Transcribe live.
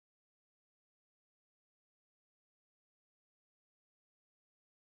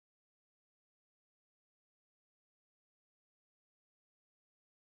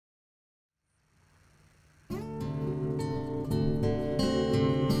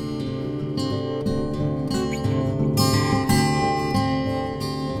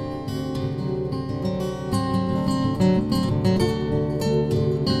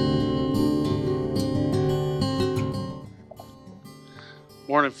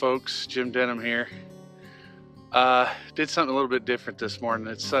Morning, folks. Jim Denham here. Did something a little bit different this morning.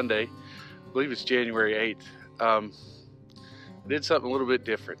 It's Sunday. I believe it's January 8th. Did something a little bit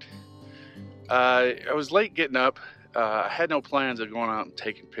different. I was late getting up. I had no plans of going out and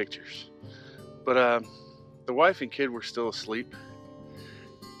taking pictures. But the wife and kid were still asleep.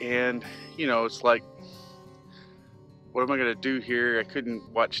 And, you know, it's like, what am I going to do here? I couldn't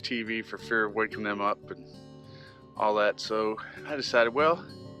watch TV for fear of waking them up and all that. So I decided, well,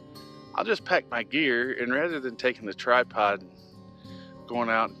 I'll just pack my gear, and rather than taking the tripod and going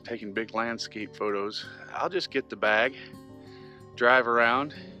out and taking big landscape photos, I'll just get the bag, drive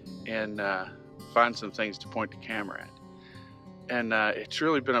around, and find some things to point the camera at. And it's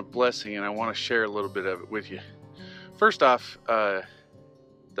really been a blessing, and I want to share a little bit of it with you. First off,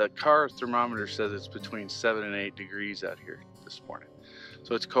 the car thermometer says it's between 7 and 8 degrees out here this morning.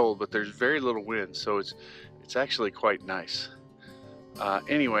 So it's cold, but there's very little wind, so it's actually quite nice.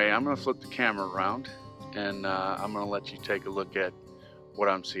 Anyway, I'm going to flip the camera around, and I'm going to let you take a look at what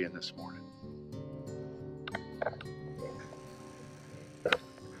I'm seeing this morning.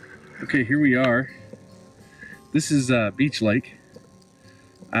 Okay, here we are. This is Beech Lake.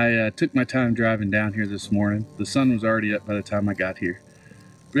 I took my time driving down here this morning. The sun was already up by the time I got here.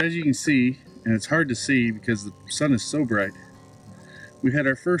 But as you can see, and it's hard to see because the sun is so bright, we had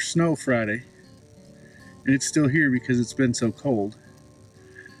our first snow Friday, and it's still here because it's been so cold.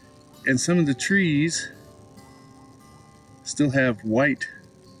 And some of the trees still have white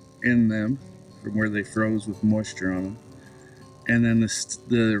in them from where they froze with moisture on them. And then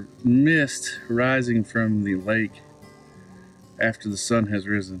the mist rising from the lake after the sun has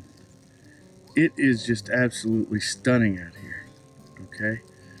risen. It is just absolutely stunning out here, okay?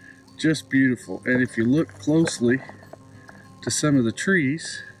 Just beautiful. And if you look closely to some of the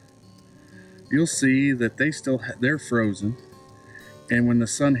trees, you'll see that they're frozen, and when the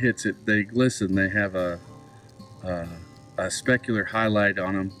sun hits it, they glisten. They have a specular highlight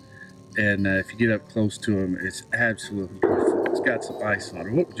on them, and if you get up close to them, it's absolutely beautiful. It's got some ice on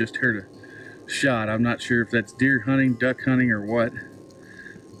it. Whoop, just heard a shot. I'm not sure if that's deer hunting, duck hunting, or what,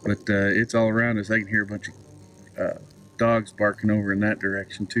 but it's all around us. I can hear a bunch of dogs barking over in that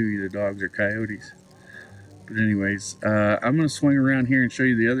direction too, either dogs or coyotes. But anyways, I'm going to swing around here and show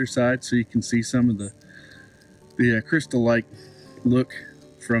you the other side so you can see some of the crystal-like look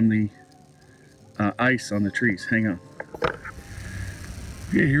from the ice on the trees. Hang on.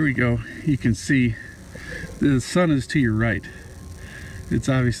 Okay, here we go. You can see the sun is to your right. It's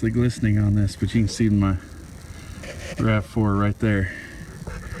obviously glistening on this, but you can see my RAV4 right there.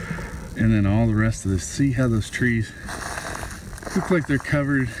 And then all the rest of this. See how those trees look like they're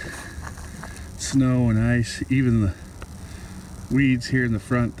covered in snow and ice, even the weeds here in the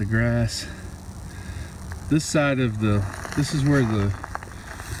front, the grass. This side of this is where the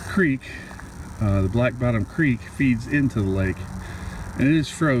creek, the Black Bottom Creek, feeds into the lake. And it is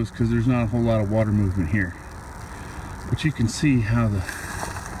froze because there's not a whole lot of water movement here. But you can see how the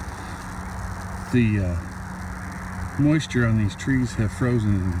moisture on these trees have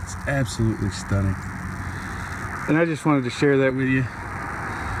frozen, and it's absolutely stunning. And I just wanted to share that with you.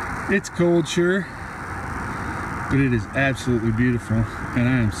 It's cold, sure, but it is absolutely beautiful, and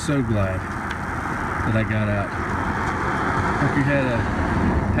I am so glad that I got out. Hope you had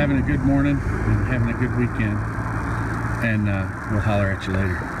having a good morning and having a good weekend, and we'll holler at you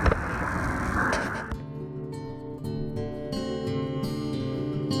later.